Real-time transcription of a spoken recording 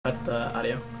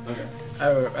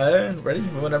Ready?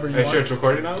 Whenever you want. Sure, it's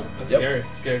recording now? That's Yep.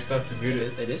 scary stuff to mute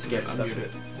it. It is scary stuff. Unmute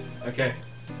it. Okay.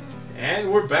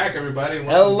 And we're back, everybody.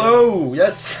 Hello!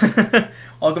 Yes!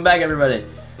 Welcome back, everybody.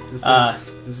 This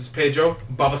is Pedro,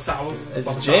 BulbasaurusTheG.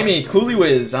 It's Jamie,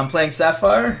 Koolywizz. I'm playing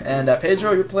Sapphire, and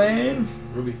Pedro, you're playing...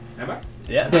 Ruby. Am I?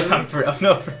 Yeah,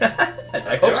 no.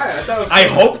 I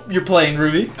hope hope you're playing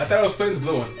Ruby. I thought I was playing the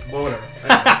blue one, but whatever.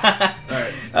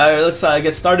 Alright. Let's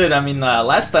get started. I mean,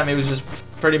 last time it was just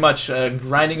pretty much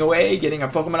grinding away, getting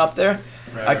our Pokemon up there.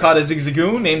 I caught a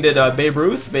Zigzagoon, named it Babe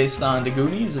Ruth, based on the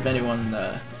Goonies, if anyone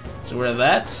is aware of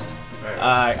that.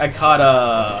 I caught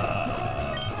a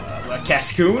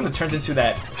Cascoon that turns into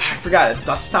that, I forgot, a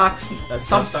Dustox?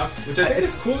 Dustox, which I think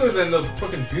is cooler than the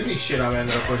fucking beauty shit I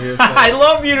ended up with here. So. I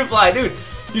love Beautifly, dude!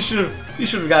 You should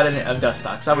have gotten a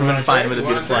Dustox. I would have been fine with a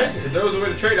Beautifly. If there was a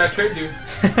way to trade, I'd trade you.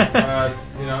 You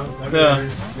know, you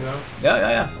know.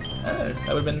 Yeah. That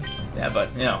would have been, yeah,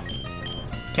 but, you know,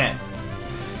 can't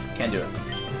do it.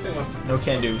 No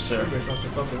can do, sir.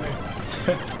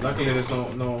 Luckily, there's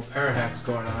no parahacks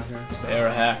going on here. So.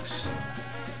 Parahacks.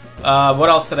 What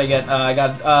else did I get? I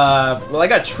got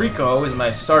Trico as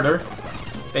my starter,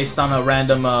 based on a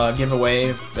random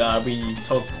giveaway. We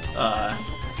told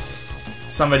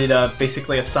somebody to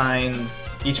basically assign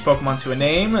each Pokemon to a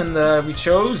name, and we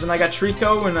chose, and I got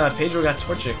Trico, and Pedro got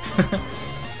Torchic.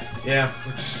 Yeah,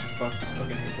 which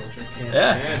fucking hate Torchic.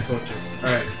 And Torchic.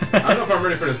 Alright, I don't know if I'm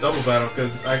ready for this double battle,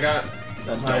 because I got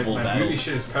my beauty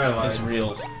shit is paralyzed. It's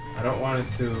real. I don't want it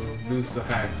to lose the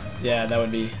hacks. Yeah, that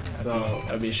would be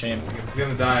a shame. If it's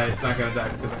gonna die, it's not gonna die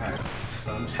because of hacks.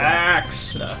 So I'm just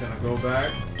hacks! Gonna go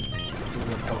back to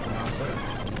the Pokemon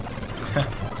side.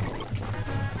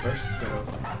 First, gotta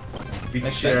beat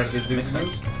the shit out of the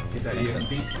Zigzagoon. Get that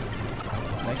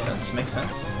EXP. Makes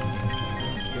sense.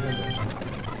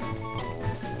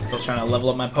 Still trying to level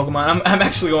up my Pokemon. I'm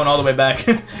actually going all the way back.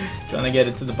 Trying to get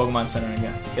it to the Pokemon Center and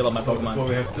heal up my Pokemon. That's what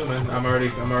we have to do, man. I'm already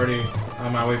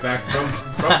on my way back from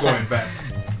going back.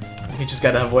 You just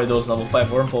gotta avoid those level 5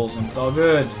 Wurmpools and it's all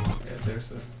good. Yeah,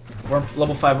 seriously.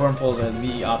 Level 5 Wurmpools are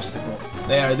the obstacle.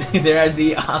 They are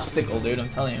the obstacle, dude, I'm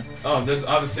telling you. Oh, there's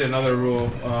obviously another rule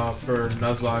for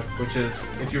Nuzlocke, which is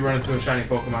if you run into a shiny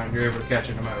Pokemon, you're able to catch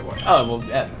it no matter what. Oh, well,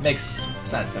 that makes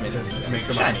sense. I mean, it's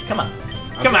shiny. Come on.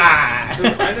 Come on!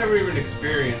 Dude, I never even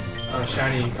experienced a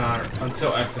shiny encounter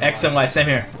until X and Y. X and Y, same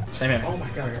here. Oh my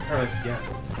god, I got paralyzed again.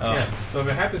 Oh. Yeah, so if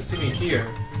it happens to me here,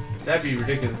 that'd be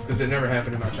ridiculous, because it never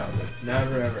happened in my childhood.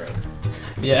 Never, ever, ever.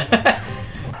 Yeah.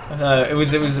 It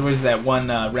was that one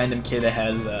random kid that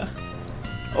has,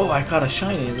 oh, I caught a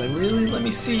shiny. He's like, really? Let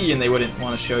me see. And they wouldn't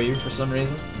want to show you for some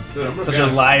reason. Dude, I'm gonna because they're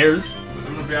liars.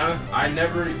 I'm gonna be honest, I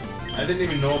didn't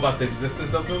even know about the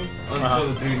existence of them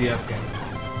until the 3DS game.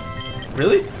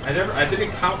 Really? I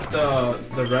didn't count the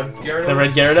red Gyarados. The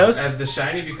red Gyarados? As the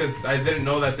shiny because I didn't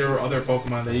know that there were other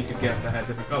Pokemon that you could get that had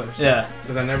different colors. Yeah.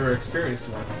 Because I never experienced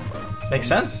one. Makes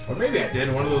sense. Or maybe I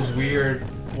did. One of those weird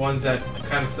ones that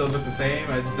kind of still look the same.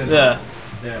 I just didn't. Yeah.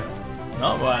 Yeah.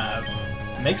 No,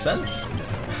 makes sense.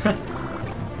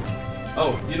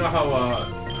 Oh, you know how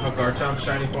Garchomp's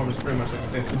shiny form is pretty much like the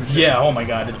same super shiny? Yeah. Oh my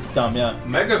god, it's dumb. Yeah.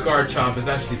 Mega Garchomp is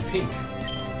actually pink.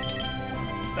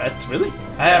 That's really?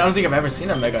 I don't think I've ever seen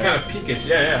a Mega. It's kind of pinkish,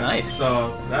 yeah. Nice.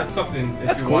 So that's something.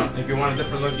 If you want a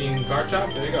different looking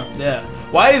Garchomp, there you go. Yeah.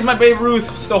 Why is my Babe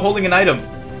Ruth still holding an item?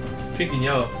 It's pink and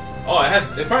yellow. Oh,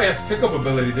 it probably has pickup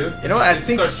ability, dude. You know what? It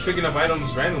starts picking up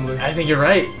items randomly. I think you're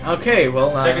right. Okay,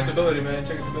 well. Check its ability, man.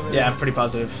 Check its ability. Yeah, I'm pretty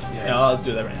positive. Yeah, I'll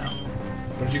do that right now.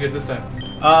 What did you get this time?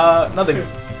 Nothing.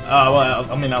 Well,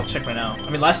 I mean, I'll check right now. I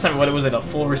mean, last time, what was it? A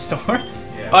full restore?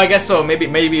 Yeah. Oh, I guess so.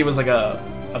 Maybe it was like a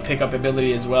pickup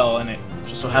ability as well, and it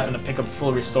just so happened to pick up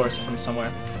full restores from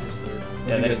somewhere.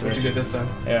 Yeah, that is weird. What did you get this time?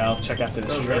 Yeah, I'll check after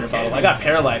this trainer battle. I got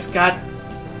paralyzed. God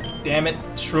damn it,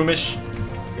 Shroomish.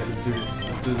 Yeah, let's do this.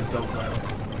 Let's do this double battle.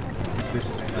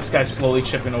 This guy's slowly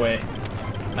chipping away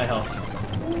my health.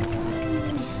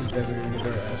 These guys are gonna get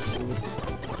their ass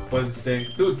whooped. What is this thing?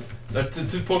 Dude,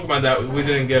 two Pokemon that we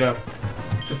didn't get up.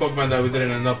 Two Pokemon that we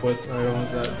didn't end up with. Alright, what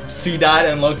was that? C-Dot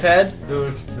and Lotad?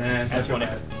 Dude, man. That's funny.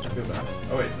 Bad. I feel bad.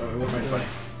 Oh wait, what am I doing?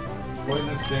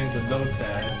 Poisonous Sting, the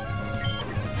Lotad,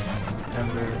 and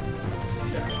the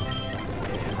C-Dots.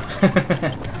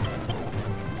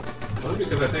 Only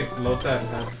because I think Lotad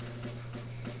has...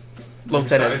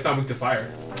 It's not weak to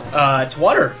fire. It's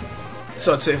water.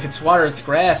 So if it's water, it's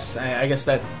grass. I guess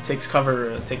that takes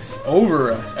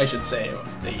over, I should say,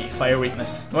 the fire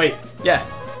weakness. Wait, yeah.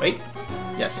 Wait.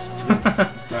 Yes.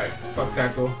 Alright, fuck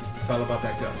Tackle. It's all about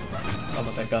that gust. It's all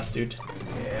about that gust, dude.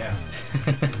 Yeah.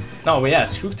 No, yeah,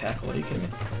 screw Tackle. Are you kidding me?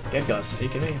 Get gust. Are you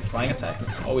kidding me? Flying attack.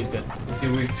 It's always good. Is he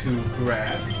weak to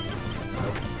grass?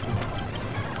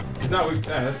 He's not weak.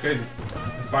 Yeah, that's crazy.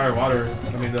 The fire, water.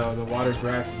 I mean, the water,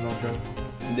 grass is no joke.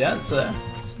 Yeah, it's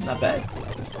not bad.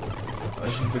 Oh,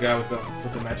 this is the guy with the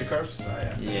Magikarps.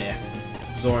 Oh, yeah. Yeah.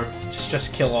 Absorb.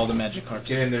 Just kill all the Magikarps.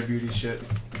 Get in there, beauty shit.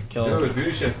 Kill. Dude,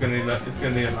 beauty shit's gonna need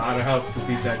a lot of help to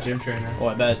beat that gym trainer. Oh,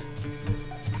 I bet.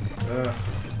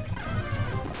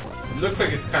 It looks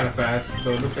like it's kind of fast,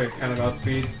 so it looks like it kind of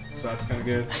outspeeds, so that's kind of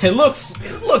good. It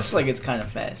looks like it's kind of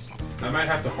fast. I might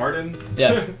have to harden.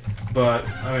 Yeah. But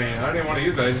I mean, I don't even want to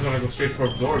use that. I just want to go straight for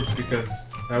absorbs because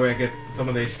that way I get some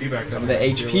of the HP back. Some of the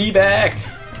HP back.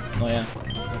 Oh yeah.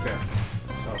 Okay.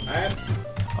 So ads.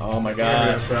 Oh my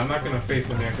god. But I'm not gonna face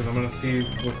him there because I'm gonna see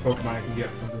what Pokemon I can get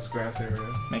from this grass area.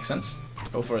 Makes sense.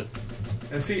 Go for it.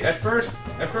 And see, at first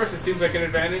it seems like an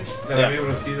advantage that I'm able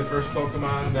to see the first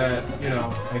Pokemon that, you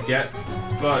know, I get,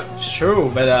 but... It's true,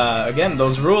 but again,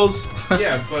 those rules...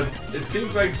 Yeah, but it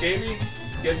seems like Jamie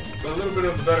gets a little bit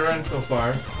of the better end so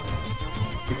far,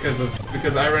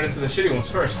 because I ran into the shitty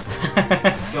ones first.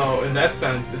 So, in that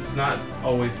sense, it's not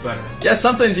always better. Yeah,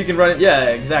 sometimes you can run it...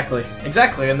 Yeah, exactly.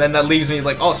 Exactly, and then that leaves me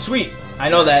like, oh, sweet! I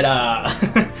know that,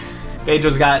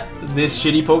 Pedro's got this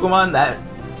shitty Pokemon that...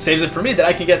 saves it for me that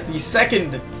I can get the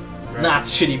second not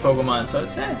shitty Pokemon, so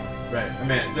it's Right. I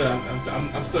mean, dude,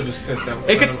 I'm still just pissed that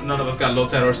none of us got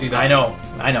Lotad or Seedot. I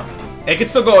know. It could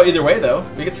still go either way though.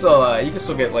 You could still you can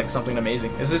still get like something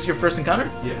amazing. Is this your first encounter?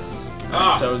 Yes.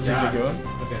 So Zigzagoon.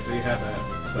 Okay, so you have that.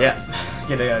 So Yeah.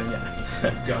 Get it.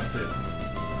 Yeah. Gusted.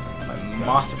 My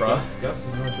Mothra. Gust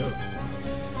is no joke. I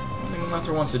don't think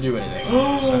Mothra wants to do anything.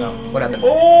 So no. What happened?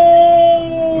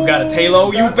 Oh! You got a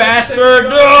Tailo, you bastard!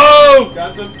 No!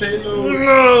 Got the Tailo.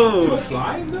 No! To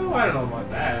flying though? I don't know about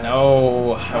that.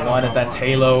 No, I wanted that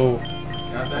Tailo.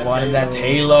 I wanted that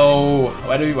Tailo.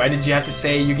 Why did you have to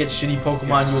say you get shitty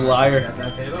Pokemon, you liar? Got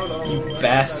that Tailo, You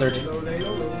bastard.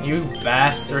 You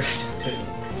bastard.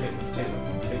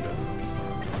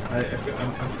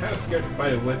 I'm kind of scared to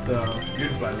fight it with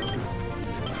Beautifly though,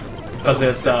 because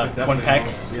it's one peck.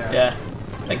 Yeah.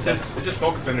 Makes sense. It just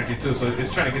focus energy too, so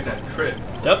it's trying to get that crit.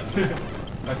 Yep.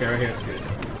 Okay, right here it's good.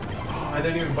 Oh, I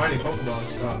didn't even buy any Pokeballs.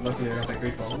 Oh, luckily I got that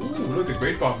Great Ball. Ooh, look, the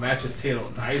Great Ball matches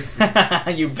Tailo. Nice.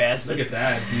 You bastard. Look at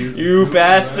that. You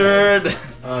bastard.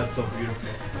 Oh, it's so beautiful.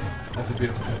 That's a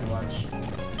beautiful thing to watch.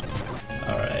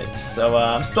 Alright, so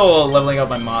I'm still leveling up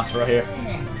my Mothra here.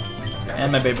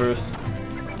 And my Babe Ruth.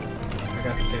 I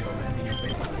got the Tailo, man, in your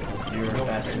face. You're a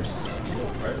bastard.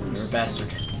 You're a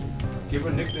bastard. Give her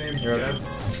a nickname. You're a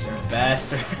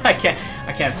bastard. I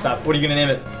can't stop. What are you gonna name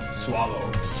it?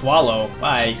 Swallow. Swallow.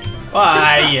 Why?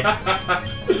 Why?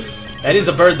 That is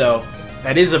a bird, though.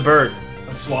 That is a bird.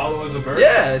 A swallow is a bird?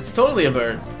 Yeah, it's totally a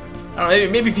bird. I don't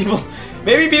know. Maybe people.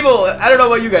 I don't know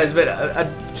about you guys, but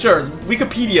sure.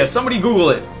 Wikipedia. Somebody Google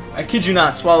it. I kid you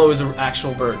not. Swallow is an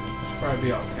actual bird. Probably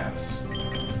be all caps.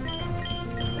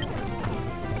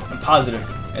 I'm positive.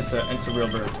 It's a real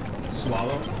bird.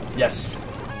 Swallow. Yes.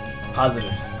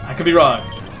 Positive. I could be wrong.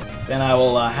 Then I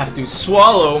will have to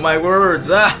swallow my words.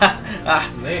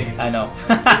 Lame. I know.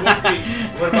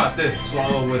 What about this?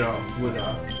 Swallow with a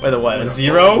what? A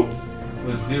zero?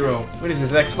 With a zero. What is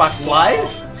this? Xbox Live?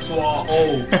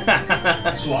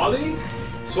 Swally?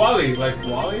 Swally, like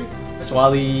Wally?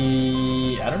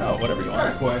 Swally. I don't know. Whatever you It's kind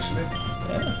want. of cool, actually.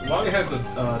 Yeah. Wally has a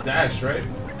dash, right?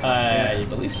 I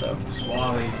believe so.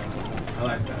 Swally. I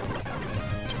like that.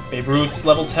 Babe Ruth's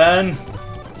level 10.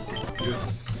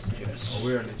 Yes. Oh,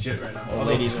 we're legit right now. Oh,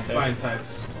 ladies are flying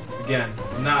types. Again,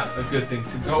 not a good thing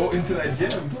to go into that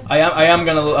gym. I am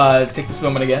gonna take this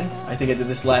moment again. I think I did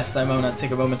this last time. I'm gonna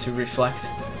take a moment to reflect.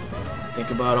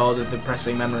 Think about all the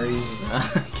depressing memories.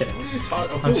 Kidding. What are you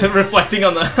talking about? I'm still reflecting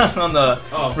on the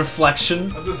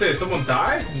reflection. I was gonna say, someone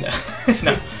died?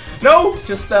 No,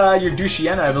 just your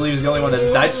Dushiena, I believe, is the only one that's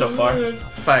died so far.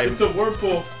 It's a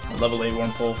Whirlpool. Level 8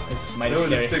 Wurmple is mighty No,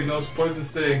 scary. Sting, no poison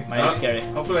sting. Mighty scary.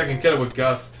 Hopefully I can kill it with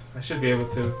Gust. I should be able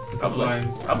to. Probably.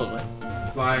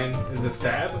 Flying. Is it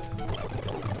stab?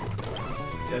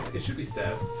 Yeah, it should be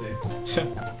stab. Let's see.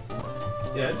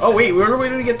 Yeah, it's oh wait, where are we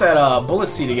gonna get that bullet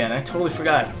seed again? I totally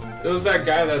forgot. It was that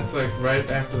guy that's like right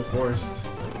after the forest.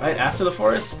 Right after the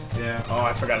forest? Yeah. Oh,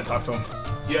 I forgot to talk to him.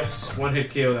 Yes, one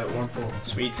hit KO that Wurmple.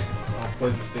 Sweet. Oh,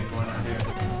 poison sting going on here.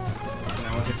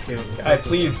 Now one hit KO this. Guy,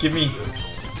 please give me.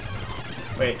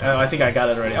 Wait, I think I got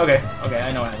it already. Okay,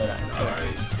 I know I have it.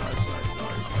 Nice.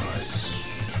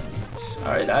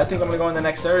 Alright, I think I'm gonna go in the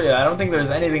next area. I don't think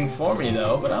there's anything for me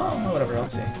though, but oh, whatever,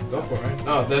 let's see. Go for it.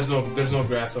 Oh, there's no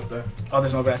grass up there. Oh,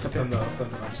 there's no grass up there? On the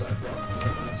left side, bro.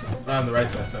 Not on the right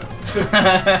side, sorry.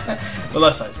 The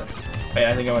left side, sorry. Wait,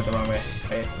 I think I went the wrong way.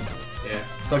 Wait. Yeah.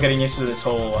 Still getting used to this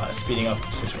whole speeding up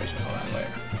situation. Hold on, wait.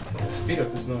 speed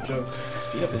up is no joke.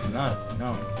 Speed up is not.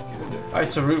 No. Alright,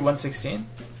 so Route 116.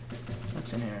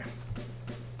 What's in here?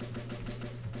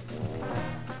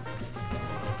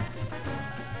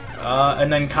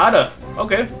 And then Kata.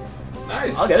 Okay.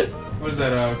 Nice. I'll get it. What is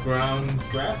that? Ground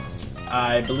grass?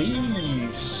 I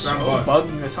believe so. Ground bug.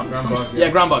 Ground Some, bug. yeah,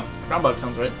 ground bug. Ground bug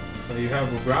sounds right. So you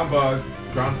have a ground bug,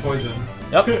 ground poison.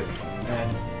 Yep.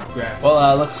 And grass.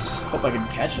 Well, let's hope I can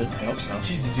catch it. I hope so.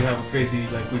 Jesus, you have a crazy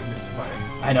like weakness to fire.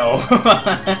 I know.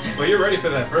 But you're ready for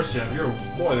that first gem. You're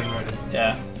more than ready.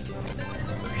 Yeah.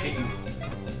 I hate you.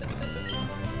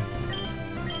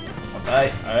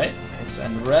 Alright. It's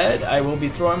in red. I will be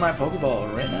throwing my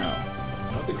Pokeball right now.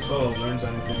 I don't think Swallow learns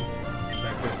anything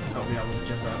that could help me out with the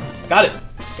gym battle. Got it.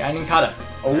 Guy named Kata.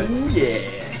 Oh Nice.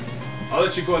 yeah. I'll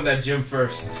let you go in that gym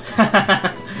first. No,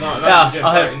 not Yeah, the gym,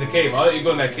 sorry, in the cave. I'll let you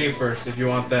go in that cave first if you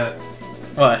want that.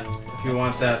 What? If you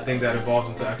want that thing that evolves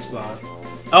into X-Cloud.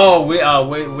 Oh, whatever.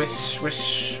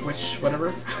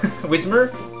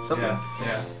 Wismer? Something.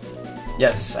 Yeah.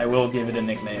 Yes, I will give it a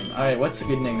nickname. Alright, what's a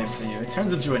good nickname for you? It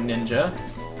turns into a ninja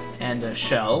and a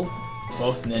shell.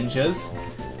 Both ninjas.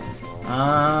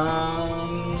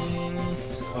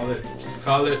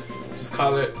 Just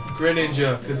call it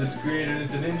Greninja, because it's green and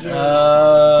it's a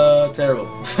ninja. Terrible.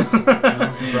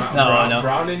 No.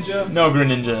 Brown Ninja? No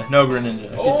Greninja. No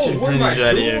Greninja. Oh, Get your what am I Greninja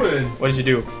out of here. doing? What did you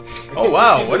do? Oh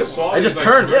wow! What? I just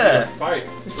turned. Yeah. Fight.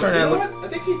 Just You turned know and look. what? I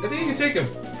think you can take him.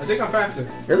 I think I'm faster.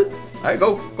 Really? All right,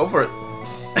 go for it.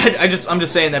 I'm just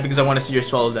saying that because I want to see your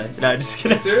swallow die. No, just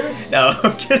kidding. Serious? No,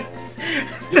 I'm kidding.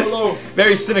 It's YOLO.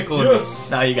 very cynical of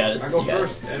Yes. me. No, you got it. I go You got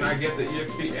first, it. and I get the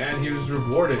EXP, and he was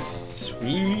rewarded.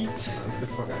 Sweet. Let's get the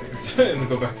fuck out of here. And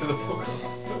go back to the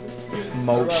Pokemon.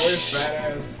 Mosh.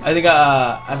 Badass. I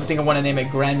think I want to name it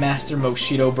Grandmaster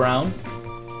Moshido Brown.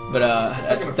 But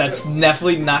that's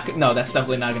definitely not. No, that's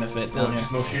definitely not gonna fit down here.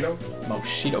 Just Moshido?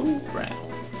 Moshido Brown.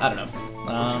 I don't know.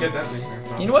 Where'd you get that nickname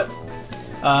from? You know what?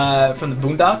 From the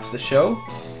Boondocks, the show.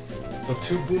 So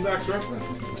 2 Boondocks references?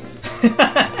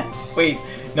 Wait,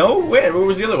 no. Wait, what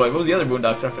was the other one? What was the other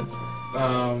Boondocks reference?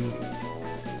 I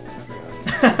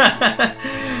forgot.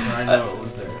 I know it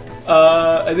was there.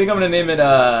 I think I'm gonna name it.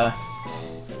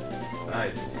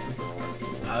 Nice. Super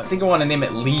fun. I think I want to name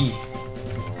it Lee.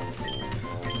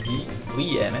 Lee?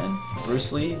 Lee, yeah, man.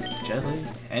 Bruce Lee, Jet Li,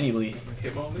 any Lee.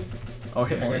 Hitmonlee? Oh,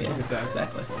 Hitmonlee, Quick attack.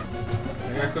 exactly. I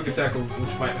got quick attack,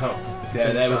 which might help.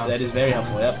 Yeah, that is very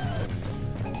helpful. Yep.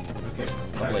 Okay.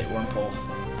 Lovely wormpole.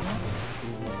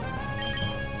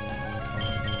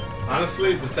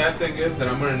 Honestly, the sad thing is that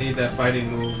I'm gonna need that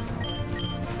fighting move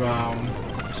from.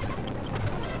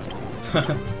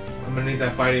 I'm gonna need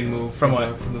that fighting move From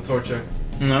what? From the Torchic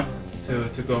No.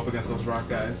 to go up against those rock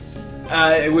guys.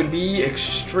 It would be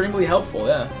extremely helpful.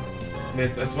 Yeah. I mean,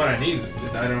 it's what I need.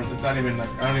 It's not even like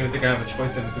I don't even think I have a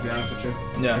choice in it, to be honest with you.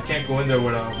 Yeah. I can't go in there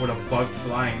with a bug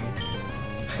flying.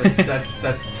 That's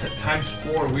times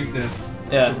 4 weakness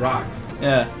to rock.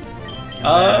 Yeah.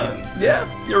 Yeah,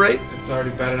 you're right. It's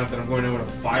already bad enough that I'm going in with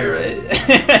a fire. You're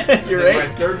right. You're right.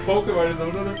 My third Pokemon is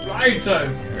another flying type.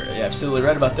 You're absolutely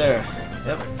right about there.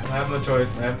 Yep. I have no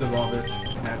choice. I have to evolve it.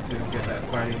 I have to get that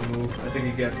fighting move. I think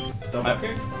he gets double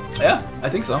kick. Yeah, I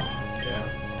think so.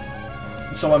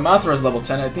 Yeah. So my Mothra is level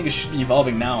 10. I think it should be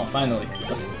evolving now, finally.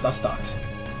 Dustox.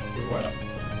 What?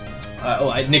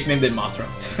 I nicknamed it Mothra.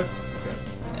 Okay.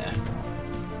 Yeah.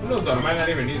 Who knows though? I might not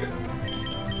even need it.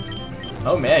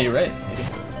 Oh man, you're right. I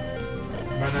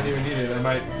might not even need it. I'm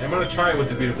gonna try it with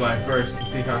the Beautifly first and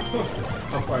see how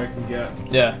far I can get.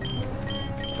 Yeah.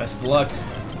 Best of luck.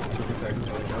 This quick attack is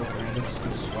really dope, man. This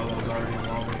Swallow's already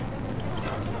evolving.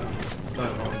 No, it's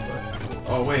not evolving, but.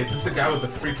 Oh wait, is this the guy with the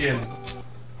freaking?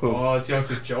 Who? Oh, it's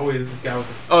youngster Joey. This is the guy with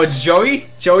the. Oh, it's Joey?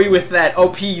 Joey with that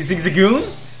OP Zigzagoon?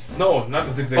 No, not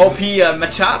the Zigzag. OP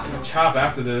Machop? Machop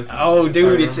after this. Oh,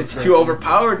 dude, it's too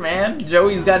overpowered, man.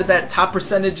 Joey's got that top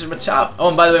percentage Machop. Oh,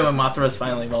 and by the way, my Mothra is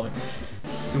finally evolving.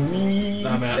 Sweet.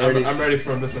 Nah, man, there it is. I'm ready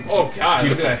for this. Oh god,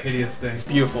 look at that hideous thing. It's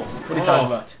beautiful. What are you talking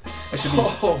about? It should be.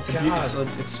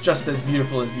 It's just as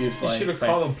beautiful as beautiful. You should have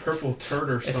called him Purple Turd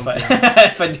or something.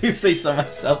 If I do say so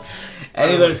myself.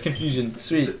 Any learns confusion.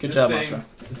 Sweet. Good job, Mothra.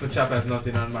 This Machop has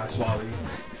nothing on my Swally.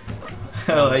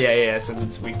 Oh yeah, since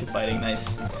it's weak to fighting.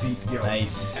 Nice. Yo,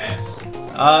 nice. Ass.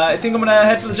 I think I'm gonna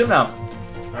head for the gym now.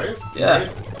 Are you? Yeah.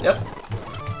 Yep.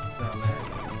 Oh,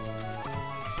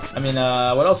 I mean,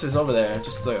 what else is over there?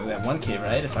 Just that one cave,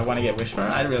 right? If I want to get Wishmer,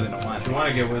 I really don't want. If you want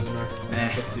to get Whismer,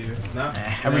 it's up to you. No?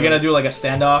 Are we gonna do like a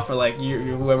standoff, or like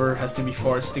whoever has to be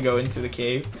forced to go into the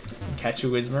cave catch a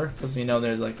Whismer. Doesn't mean know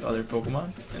there's like other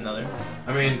Pokemon. Another.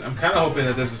 I mean, I'm kind of hoping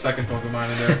that there's a second Pokemon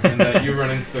in there, and that you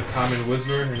run into the common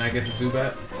Whismer, and I get the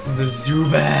Zubat. The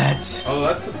Zubat. Oh,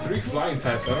 that's 3 flying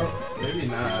types. I don't. Maybe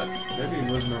not.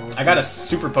 Maybe Whismer. I got a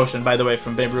Super Potion, by the way,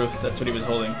 from Babe Ruth. That's what he was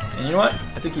holding. And you know what?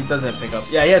 I think he does have pickup.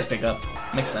 Yeah, he has pickup.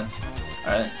 Makes sense.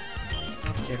 All right.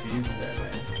 Can't be using that,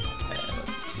 man.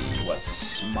 Let's see what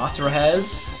Mothra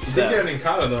has. You did get an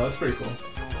Inkata though. That's pretty cool.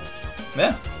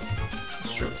 Yeah,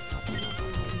 that's true.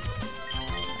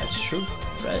 That's true.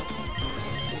 Right.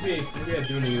 Maybe I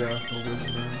do need a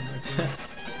Whisper.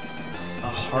 A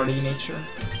hardy nature.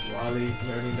 Wally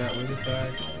learning that wing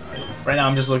attack. Nice. Right now,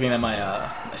 I'm just looking at my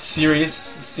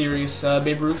serious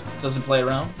Babe Ruth. Doesn't play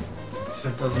around.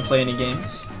 Doesn't play any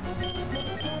games.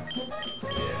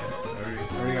 Yeah,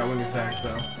 already got wing attack, so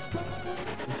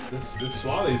this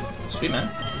Swally's sweet, man.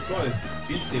 This Swally's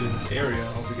feasting in this area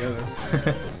altogether.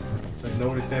 It's like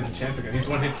nobody stands a chance against. He's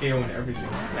one hit KO and everything.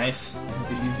 Nice. This is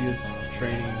the easiest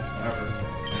training ever.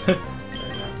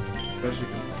 Right now, especially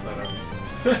because it's sped up.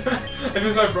 I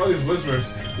just saw for all these Whismers,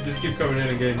 they just keep coming in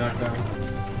and getting knocked down.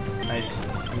 Nice.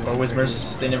 Or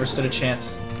Whismers, they never stood a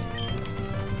chance.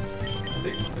 I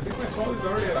think my Swally's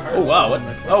already at a higher. Oh wow! What?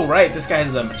 Oh right, this guy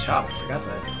has the Machop. I forgot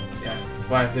that. Yeah.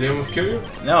 Why? Did he almost kill you?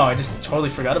 No, I just totally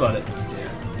forgot about it. Yeah.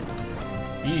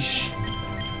 Yeesh.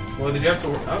 Well, did you have to?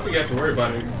 I don't think you have to worry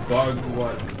about it. Bug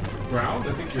what? Ground?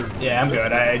 I think you're. Yeah, I'm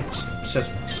good. I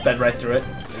just sped right through it.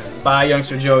 Yeah. Bye,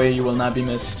 youngster Joey. You will not be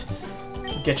missed.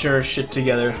 Get your shit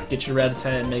together. Get your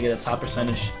Rattata and make it a top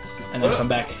percentage, and then come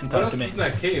back and talk to me. What else is in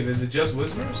that cave? Is it just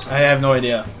Whismers? I have no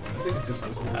idea. I think it's just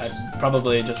Whismers.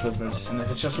 Probably just Whismers. And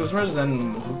if it's just Whismers,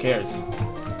 then who cares?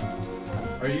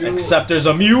 Are you? Except there's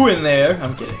a Mew in there.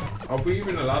 I'm kidding. Are we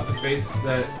even allowed to face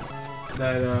that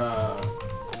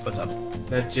What's up?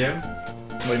 that gym?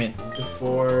 What do you mean?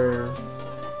 Before.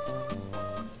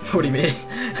 What do you mean?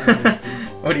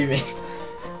 What do you mean?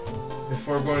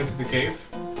 Before going into the cave?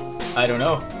 I don't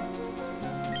know.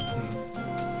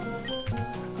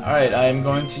 Alright, I am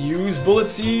going to use Bullet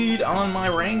Seed on my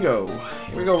Rango.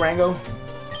 Here we go, Rango.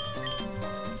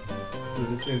 Dude,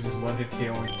 this thing's just one hit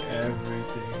KOing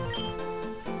everything.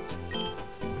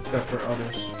 Except for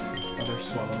other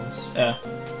swallows. Yeah. So.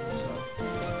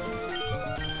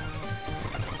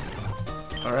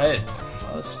 Alright,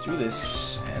 well, let's do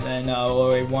this. And then I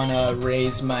want to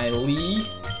raise my Lee.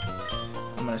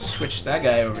 I'm going to switch that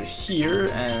guy over here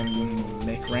and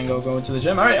make Rango go into the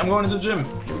gym. Alright, I'm going into the gym.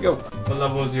 Here we go. What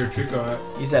level is your Trico at?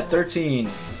 He's at 13,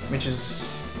 which is...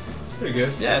 It's pretty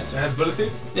good. Yeah, it's... It has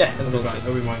ability? Yeah, it has ability.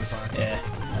 That'll be more than fine. Yeah.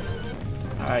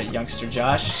 Alright, youngster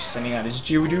Josh, sending out his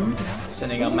Geodude,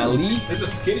 sending out my Lee. There's a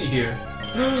Skitty here.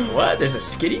 What? There's a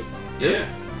Skitty? Really? Yeah.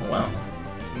 Oh, wow.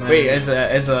 Nice. Wait, as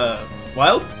a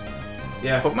wild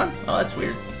Yeah. Pokemon? Oh, that's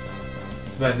weird.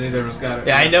 It's bad neither of us got it.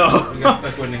 Yeah, I know. We got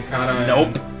stuck with Ninkata.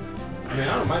 Nope. I mean,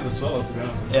 I don't mind the Swallow, to be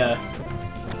honest with you. Yeah.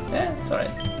 Yeah, it's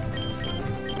alright.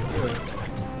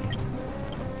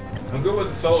 I'm good with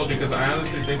the Solo because I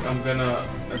honestly think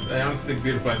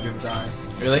Beautifly is gonna die.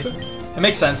 Really? It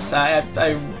makes sense.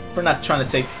 We're not trying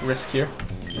to take risk here.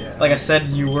 Yeah. Like I said,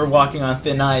 you were walking on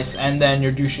thin ice, and then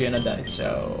your Dushiana died,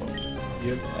 so...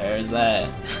 Yep. There's that.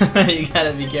 You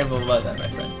gotta be careful about that, my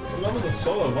friend. What level does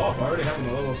Solo evolve? I already have him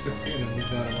at level 16 and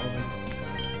he's not evolving.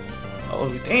 Oh,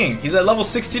 dang. He's at level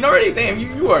 16 already? Damn,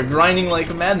 you are grinding like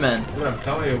a madman. Dude, I'm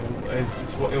telling you,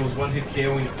 it was one hit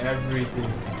KOing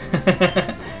everything.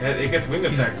 It gets wing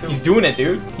attack too. He's doing it,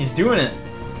 dude. He's doing it.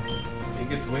 It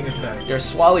gets wing attack. Your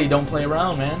Swally don't play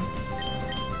around, man.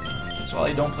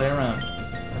 Swally don't play around.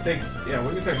 I think, yeah,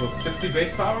 wing attack with 60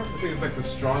 base power? I think it's like the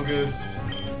strongest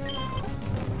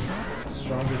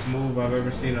move I've ever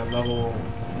seen at level.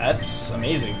 That's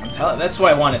amazing. I'm telling. That's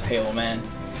why I want a Tail, man.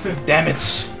 Damn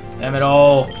it. Damn it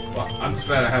all. Well, I'm just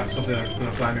glad I have something that's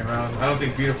gonna fly me around. I don't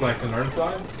think Beautifly can learn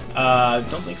fly.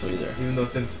 Don't think so either. Even though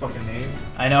it's in its fucking name.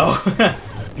 I know.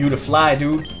 Beautifly,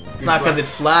 dude. It's not because it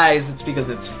flies, it's because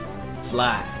it's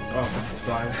fly. Oh, because it's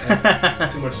fly.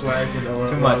 Too much swag with all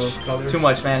those colors. Too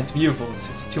much, man. It's beautiful.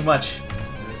 It's too much.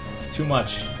 It's too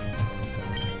much.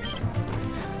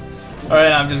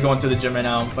 Alright, I'm just going through the gym right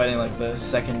now. I'm fighting like the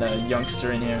second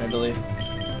youngster in here, I believe.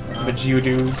 The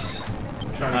Geodudes.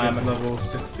 I'm trying to get to level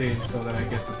 16 so that I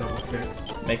get the double kick.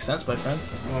 Makes sense, my friend.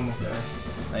 I'm almost there.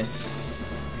 Nice.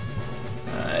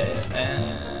 Alright,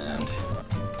 and...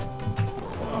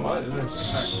 Oh, what?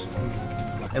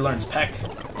 It learns Peck.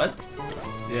 What?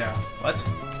 Yeah. What?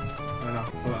 I don't know.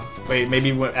 Hold on. Wait,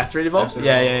 maybe after it evolves? After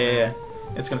Yeah.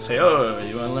 It's gonna say, oh,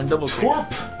 you wanna learn double kick.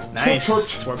 Twerp! Nice.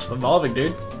 Twerp's evolving,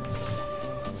 dude.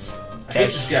 I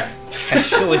hate this guy.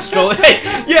 Casually strolling. Hey,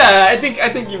 yeah, I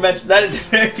think you mentioned that at the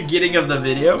very beginning of the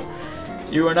video.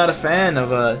 You are not a fan of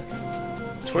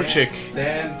Torchic.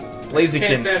 Blaziken.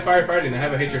 Can't stand firefighting. I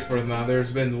have a hatred for them now.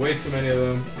 There's been way too many of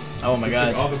them. Oh my god.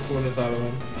 Took all the coolness out of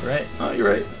them. Right. Oh, you're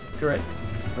right. You're right.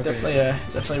 Okay.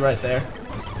 Definitely right there.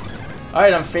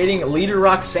 Alright, I'm fading Leader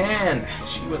Roxanne.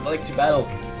 She would like to battle.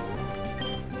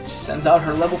 She sends out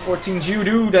her level 14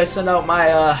 Geodude. I send out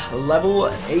my level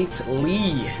 8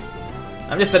 Lee.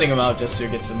 I'm just sending him out just to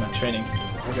get some training.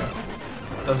 Okay.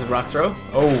 Does it rock throw?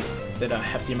 Oh, did a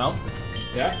hefty amount.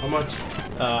 Yeah? How much?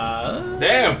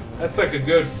 Damn! That's like a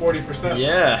good 40%.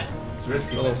 Yeah. It's risky.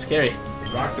 It's a little scary.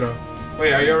 Rock throw.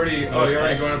 Wait, are you already? Oh, you're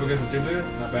already nice. going up against the gym leader?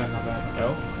 Not bad, not bad.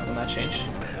 No, I will not change.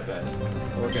 Not bad.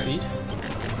 Forward seed.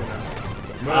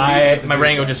 My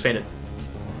Rango just faded.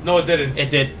 No, it didn't. It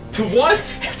did. To what?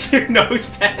 To nose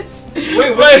pass.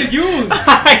 Wait, what did you use?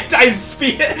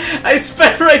 I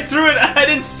sped right through it. I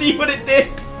didn't see what it did.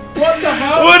 What the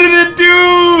hell? What did it do?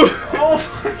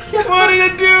 Oh my god. What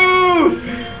did it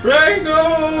do?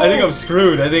 Rango! I think I'm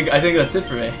screwed. I think that's it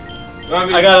for me. I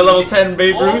mean, I got a level 10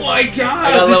 Babe Ruth. Oh my god!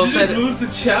 I got Did level you just 10. lose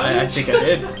the challenge? I think I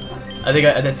did. I think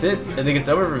that's it. I think it's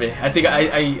over for me. I think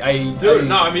Dude,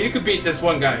 no, I mean you could beat this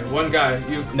one guy.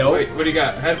 You no. Wait, what do you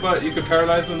got? Headbutt? You could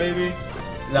paralyze him maybe?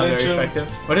 Not Flinch very him. effective.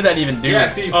 What did that even do? Yeah,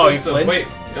 see, oh, he flinched him. flinched.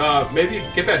 Wait, maybe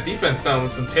get that defense down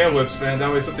with some tail whips, man.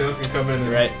 That way something else can come in. And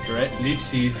You're right. Leech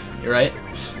seed. You're right.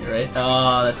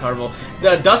 Oh, that's horrible.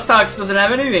 The Dustox doesn't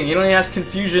have anything. He only has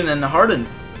Confusion and Harden.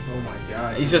 Oh my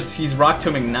god. He's Rock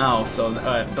Tombing now, so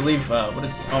I believe, what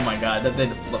is, oh my god, that did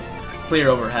look clear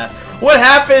over half. What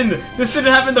happened? This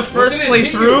didn't happen the first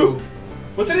playthrough?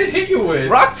 What did it hit you with?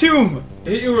 Rock Tomb!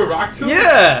 It hit you with Rock Tomb?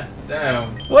 Yeah! Damn.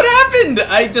 What happened?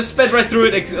 I just sped right through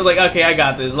it, like, okay, I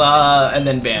got this, and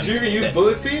then bam. Did you even use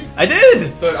Bullet Seed? I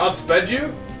did! So it outsped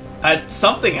you?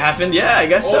 Something happened, yeah, I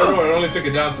guess so. Oh no, it only took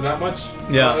it down to that much?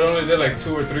 Yeah. It only did like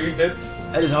 2 or 3 hits?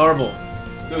 That is horrible.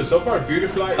 Dude, so far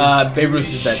Beautifly is Babe Ruth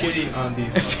is dead. shitting on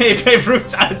these. Babe Ruth,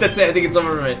 that's it, I think it's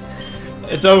over for me.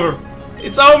 It's over.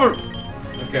 It's over!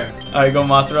 Okay. Alright, go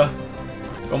Mothra.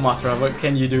 Go Mothra, what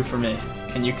can you do for me?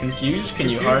 Can you confuse? Can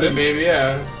you harden? It, baby,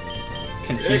 yeah.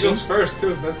 Confusion? It goes first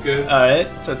too, that's good. Alright,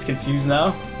 so it's confused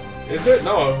now. Is it?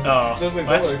 No. Oh. It doesn't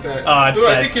What? go like that. Oh, it's Dude,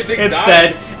 dead. I think your dick It's died.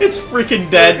 dead. It's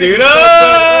freaking dead, dude. Oh,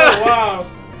 Ah! wow.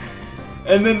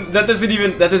 And then that doesn't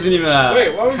even Wait,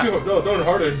 why would you no, don't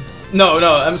harden. No,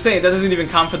 I'm saying that doesn't even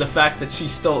count for the fact that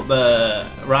she's still the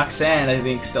Roxanne, I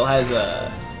think, still has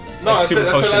a No, like, that's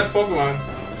her potion. last Pokemon.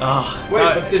 Oh, Wait,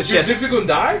 but did your Zigzagoon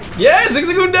die? Yeah,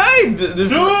 Zigzagoon died!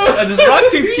 This Rock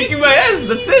Team's kicking my ass,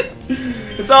 that's it!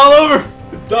 It's all over!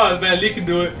 Done, man, Lee can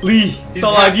do it. Lee, it's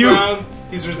all I have you!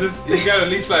 He's He's got a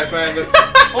leash life, man.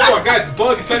 Oh my god, it's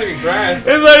bug, it's not even grass.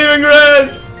 It's not even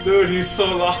grass! Dude, he's so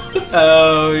lost.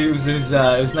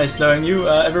 It was nice knowing you,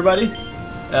 everybody.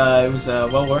 It was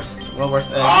well worth.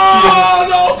 Oh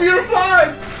no,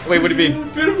 Beautifly! Wait, what do you mean?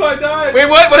 Beautifly died. Wait,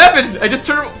 what? What happened? I just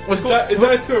turned. What's going? It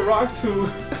died to a rock tomb.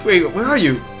 Wait, where are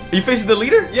you? Are you facing the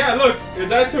leader? Yeah, look, it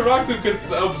died to a rock tomb because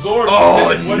the absorb.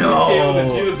 Oh no!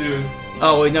 The Geodude.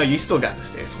 Oh wait, no, you still got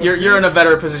this, dude. You're in a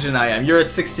better position than I am. You're at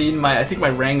 16. I think my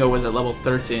Rango was at level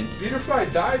 13. Beautifly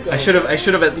died though. I should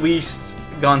have at least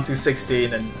gone to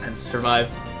 16 and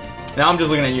survived. Now I'm just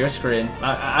looking at your screen.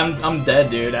 I'm dead,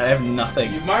 dude. I have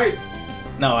nothing. You might.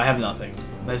 No, I have nothing.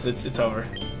 It's over.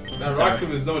 That rock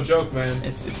tomb is no joke, man.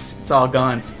 It's all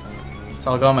gone. It's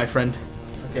all gone, my friend.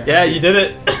 Okay. Yeah, you did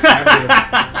it.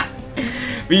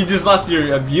 But you just lost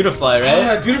your Beautifly, right?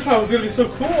 Yeah, Beautifly was gonna be so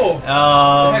cool.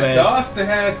 Oh, they had man. dust, they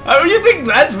had... How do you think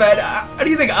that's bad? How do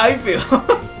you think I feel?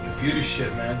 Beauty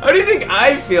shit, man. How do you think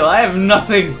I feel? I have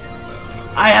nothing.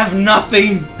 I have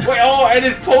nothing. Wait, oh, and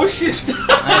it potion.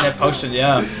 I had a potion,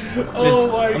 yeah.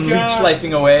 Oh my I'm god.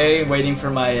 leech-lifing away, waiting for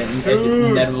my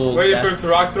inevitable Waiting death. for him to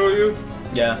rock throw you?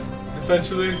 Yeah.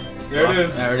 Essentially. There it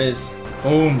is. There it is.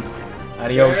 Boom.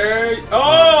 Adios.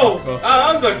 Oh!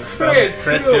 That was a crit,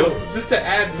 Crit too. too. Just to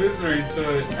add misery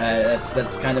to it.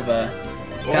 That's kind of a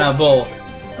bull,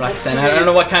 Roxanne. I don't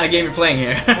know what kind of game you're playing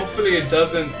here. Hopefully it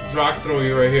doesn't rock throw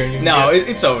you right here. And you No,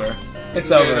 it's over. It's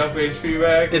over. Enough HP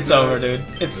back. It's over, dude.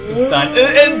 It's done.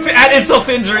 And to add insult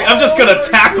to injury, I'm just gonna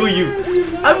tackle you.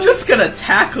 I'm just gonna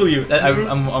tackle you.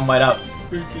 I'm white out.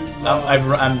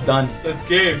 I'm done. That's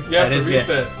game. You have to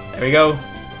reset. There we go.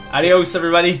 Adios,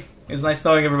 everybody. It was nice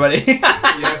knowing everybody. You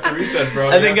have to reset, bro.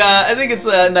 I think it's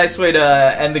a nice way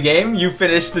to end the game. You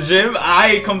finish the gym.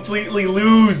 I completely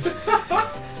lose.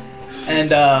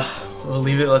 And we'll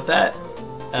leave it at that.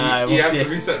 You have to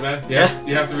reset, man. Yeah?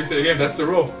 You have to reset the game. That's the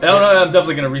rule. No, I'm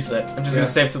definitely gonna reset. I'm just gonna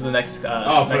save to the next.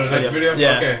 Next video.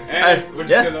 Yeah. Okay. And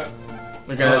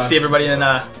we're gonna see everybody in.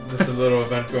 Just a little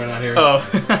event going on here. Oh.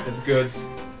 It's goods.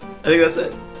 I think that's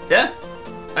it. Yeah.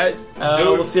 Alright,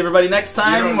 we'll see everybody next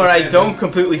time where I don't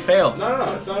completely fail.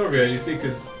 No, it's not over yet. You see,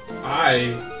 because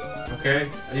okay?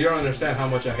 You don't understand how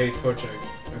much I hate torture,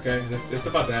 okay? It's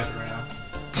about to happen right now.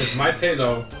 Because my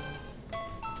Tato...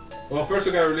 Well, first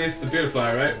we gotta release the Beautifly,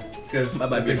 right?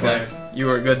 Bye-bye, Beautifly. You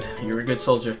were a good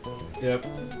soldier. Yep.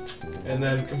 And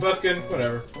then Combuskin,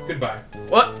 whatever. Goodbye.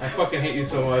 What? I fucking hate you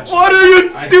so much. What are you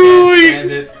doing? Can't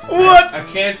stand it. What? I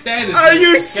can't stand it. Are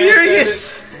you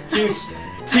serious? Team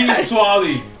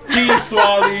Swally. Team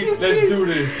Swally, let's do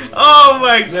this. Oh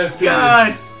my Let's do god.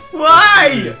 this.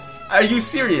 Why? Are you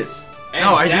serious? And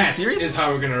no, are you serious? That is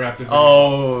how we're gonna wrap the video.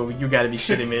 Oh, you gotta be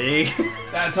shitting me.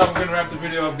 That's how we're gonna wrap the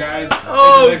video up, guys.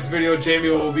 Oh. In the next video, Jamie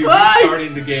will be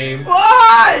restarting the game.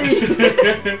 Why?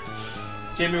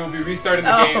 Jamie will be restarting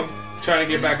the game, trying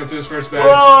to get back up to his first badge,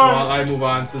 Why? while I move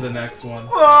on to the next one.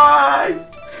 Why?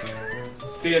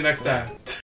 See you next time.